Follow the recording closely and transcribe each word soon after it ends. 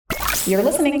You're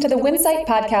listening to the Winsight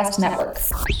Podcast Network.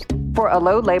 For a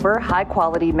low-labor,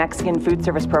 high-quality Mexican food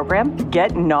service program,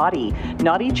 get Naughty.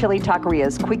 Naughty Chili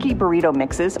Taqueria's Quickie Burrito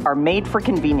Mixes are made for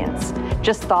convenience.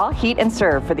 Just thaw, heat, and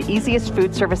serve for the easiest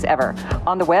food service ever.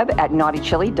 On the web at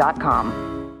naughtychili.com.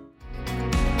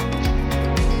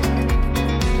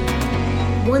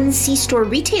 One C-store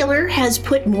retailer has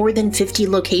put more than 50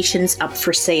 locations up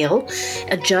for sale.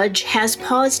 A judge has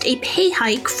paused a pay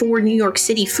hike for New York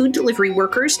City food delivery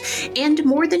workers, and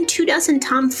more than 24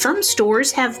 Tom Thumb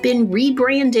stores have been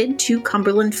rebranded to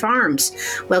Cumberland Farms.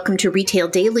 Welcome to Retail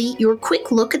Daily, your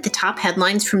quick look at the top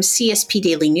headlines from CSP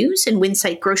Daily News and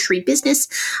Winsight Grocery Business.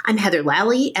 I'm Heather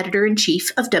Lally,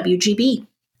 Editor-in-Chief of WGB.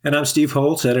 And I'm Steve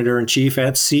Holtz, Editor-in-Chief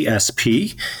at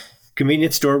CSP.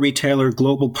 Convenience store retailer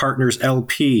Global Partners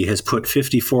LP has put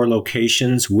 54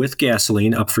 locations with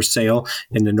gasoline up for sale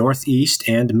in the Northeast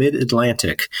and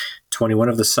Mid-Atlantic. 21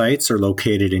 of the sites are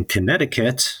located in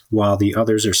Connecticut, while the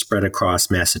others are spread across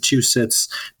Massachusetts,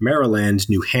 Maryland,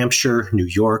 New Hampshire, New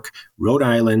York, Rhode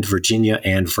Island, Virginia,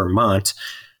 and Vermont.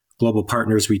 Global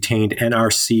Partners retained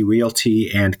NRC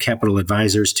Realty and Capital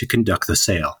Advisors to conduct the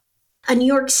sale. A New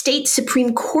York State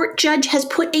Supreme Court judge has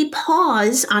put a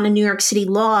pause on a New York City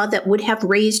law that would have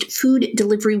raised food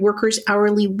delivery workers'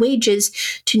 hourly wages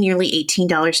to nearly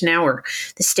 $18 an hour.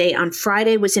 The stay on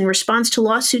Friday was in response to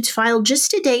lawsuits filed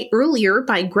just a day earlier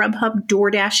by Grubhub,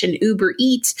 DoorDash, and Uber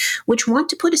Eats, which want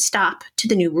to put a stop to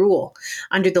the new rule.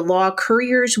 Under the law,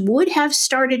 couriers would have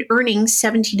started earning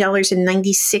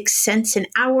 $17.96 an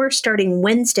hour starting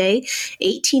Wednesday,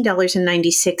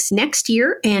 $18.96 next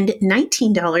year, and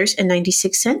 $19.96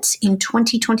 in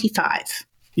 2025.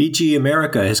 E.g.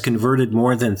 America has converted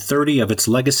more than 30 of its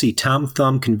legacy Tom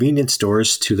Thumb convenience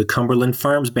stores to the Cumberland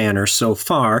Farms banner so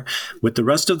far, with the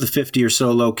rest of the 50 or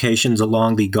so locations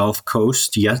along the Gulf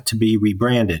Coast yet to be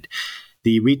rebranded.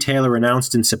 The retailer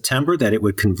announced in September that it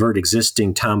would convert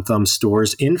existing Tom Thumb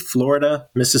stores in Florida,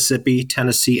 Mississippi,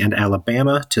 Tennessee, and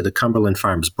Alabama to the Cumberland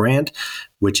Farms brand,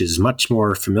 which is much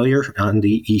more familiar on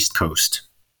the East Coast.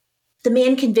 The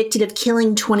man convicted of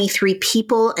killing 23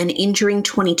 people and injuring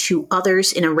 22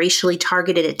 others in a racially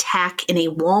targeted attack in a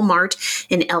Walmart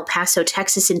in El Paso,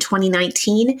 Texas in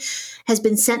 2019 has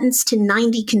been sentenced to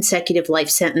 90 consecutive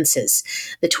life sentences.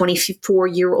 The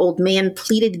 24-year-old man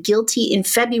pleaded guilty in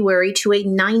February to a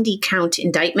 90-count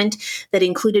indictment that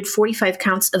included 45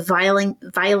 counts of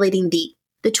violating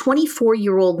The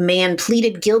 24-year-old man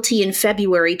pleaded guilty in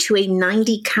February to a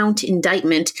 90-count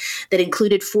indictment that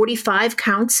included 45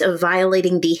 counts of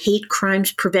violating the Hate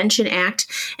Crimes Prevention Act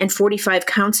and 45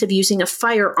 counts of using a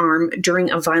firearm during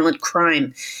a violent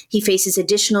crime. He faces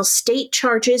additional state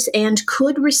charges and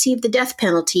could receive the death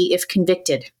penalty if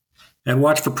convicted. And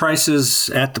watch for prices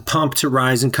at the pump to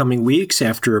rise in coming weeks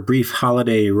after a brief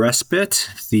holiday respite.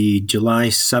 The July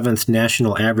 7th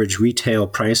national average retail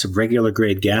price of regular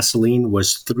grade gasoline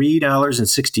was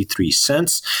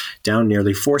 $3.63, down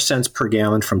nearly 4 cents per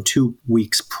gallon from 2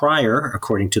 weeks prior,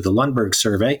 according to the Lundberg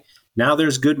survey. Now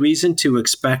there's good reason to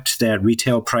expect that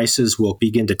retail prices will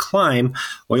begin to climb.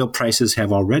 Oil prices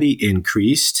have already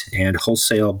increased, and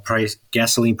wholesale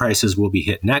gasoline prices will be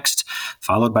hit next,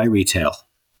 followed by retail.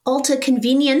 Alta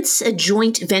Convenience, a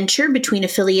joint venture between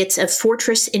affiliates of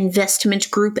Fortress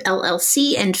Investment Group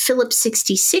LLC and Phillips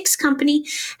 66 Company,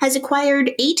 has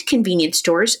acquired 8 convenience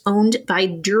stores owned by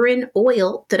Duran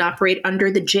Oil that operate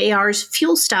under the JR's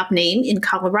Fuel Stop name in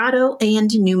Colorado and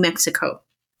New Mexico.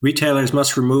 Retailers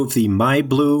must remove the My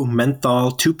Blue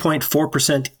Menthol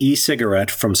 2.4% e-cigarette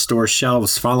from store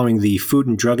shelves following the Food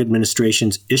and Drug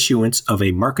Administration's issuance of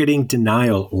a marketing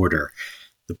denial order.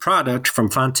 The product from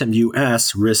Fontem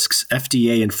US risks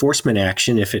FDA enforcement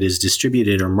action if it is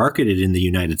distributed or marketed in the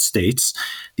United States.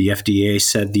 The FDA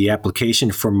said the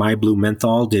application for My Blue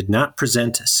Menthol did not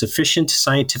present sufficient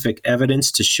scientific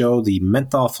evidence to show the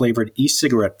menthol-flavored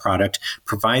e-cigarette product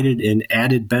provided an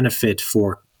added benefit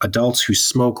for adults who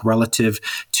smoke relative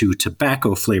to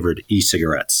tobacco-flavored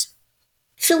e-cigarettes.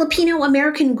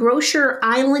 Filipino-American grocer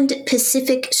Island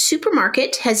Pacific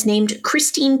Supermarket has named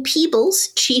Christine Peebles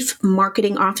Chief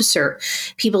Marketing Officer.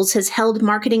 Peebles has held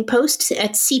marketing posts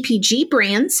at CPG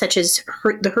brands such as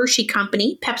the Hershey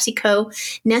Company, PepsiCo,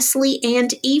 Nestle,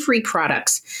 and Avery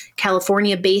Products.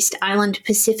 California-based Island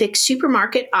Pacific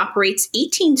Supermarket operates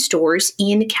 18 stores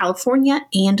in California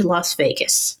and Las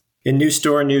Vegas. In new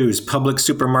store news, Publix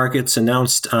Supermarkets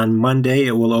announced on Monday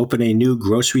it will open a new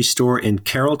grocery store in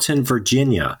Carrollton,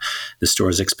 Virginia. The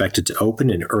store is expected to open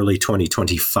in early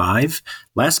 2025.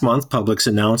 Last month, Publix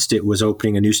announced it was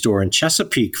opening a new store in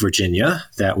Chesapeake, Virginia,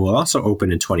 that will also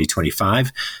open in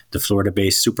 2025. The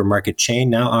Florida-based supermarket chain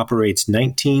now operates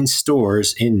 19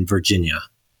 stores in Virginia.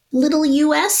 Little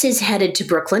US is headed to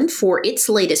Brooklyn for its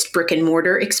latest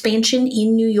brick-and-mortar expansion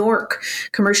in New York.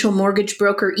 Commercial mortgage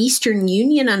broker Eastern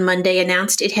Union on Monday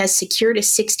announced it has secured a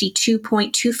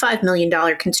 $62.25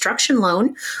 million construction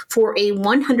loan for a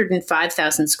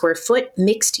 105,000 square foot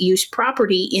mixed-use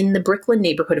property in the Brooklyn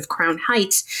neighborhood of Crown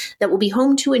Heights that will be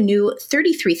home to a new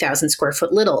 33,000 square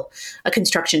foot Lidl. A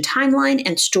construction timeline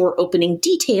and store opening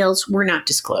details were not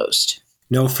disclosed.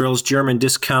 No Frills German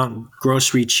discount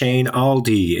grocery chain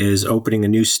Aldi is opening a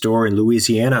new store in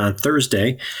Louisiana on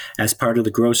Thursday. As part of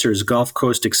the grocer's Gulf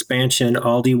Coast expansion,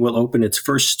 Aldi will open its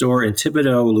first store in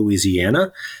Thibodaux,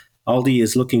 Louisiana. Aldi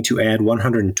is looking to add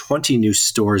 120 new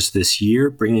stores this year,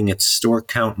 bringing its store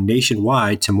count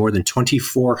nationwide to more than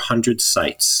 2,400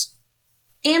 sites.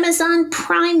 Amazon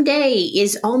Prime Day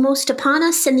is almost upon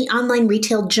us, and the online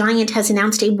retail giant has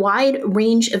announced a wide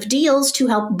range of deals to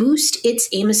help boost its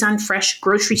Amazon Fresh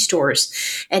grocery stores.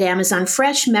 At Amazon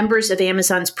Fresh, members of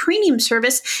Amazon's premium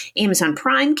service, Amazon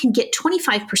Prime, can get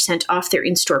 25% off their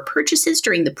in-store purchases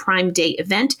during the Prime Day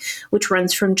event, which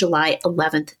runs from July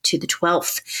 11th to the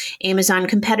 12th. Amazon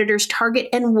competitors Target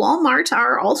and Walmart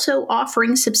are also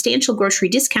offering substantial grocery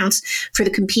discounts for the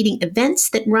competing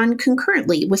events that run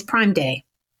concurrently with Prime Day.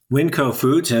 Winco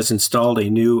Foods has installed a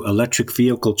new electric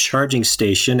vehicle charging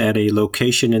station at a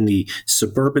location in the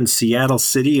suburban Seattle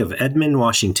city of Edmond,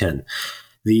 Washington.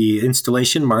 The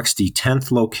installation marks the 10th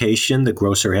location the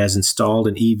grocer has installed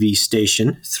an EV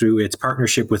station through its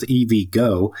partnership with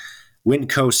EVgo.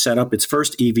 Winco set up its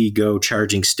first EVgo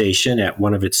charging station at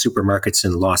one of its supermarkets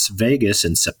in Las Vegas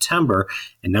in September,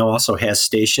 and now also has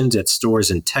stations at stores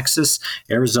in Texas,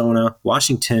 Arizona,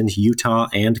 Washington, Utah,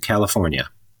 and California.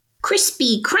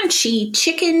 Crispy, crunchy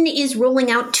chicken is rolling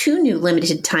out 2 new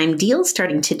limited-time deals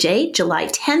starting today, July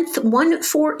 10th, one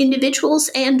for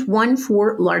individuals and one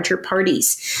for larger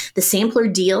parties. The sampler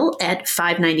deal at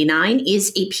 $5.99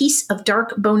 is a piece of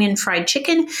dark bone-in fried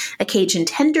chicken, a Cajun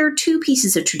tender, 2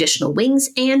 pieces of traditional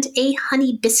wings, and a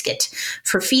honey biscuit.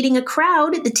 For feeding a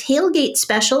crowd, the tailgate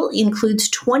special includes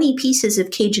 20 pieces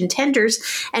of Cajun tenders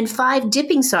and 5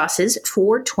 dipping sauces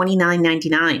for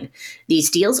 $29.99. These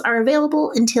deals are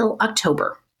available until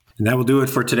October. And that will do it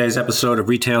for today's episode of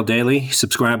Retail Daily.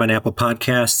 Subscribe on Apple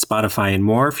Podcasts, Spotify, and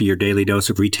more for your daily dose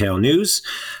of retail news.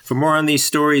 For more on these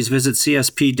stories, visit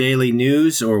CSP Daily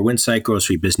News or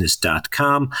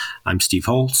WinsightGroceryBusiness.com. I'm Steve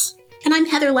Holtz. And I'm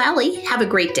Heather Lally. Have a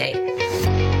great day.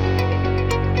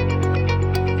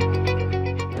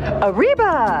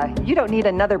 Arriba! You don't need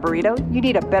another burrito. You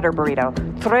need a better burrito.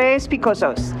 Tres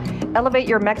Picosos. Elevate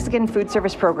your Mexican food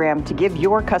service program to give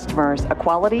your customers a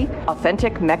quality,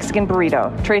 authentic Mexican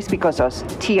burrito. Tres Picosos.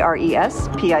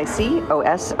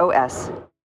 TRESPICOSOS.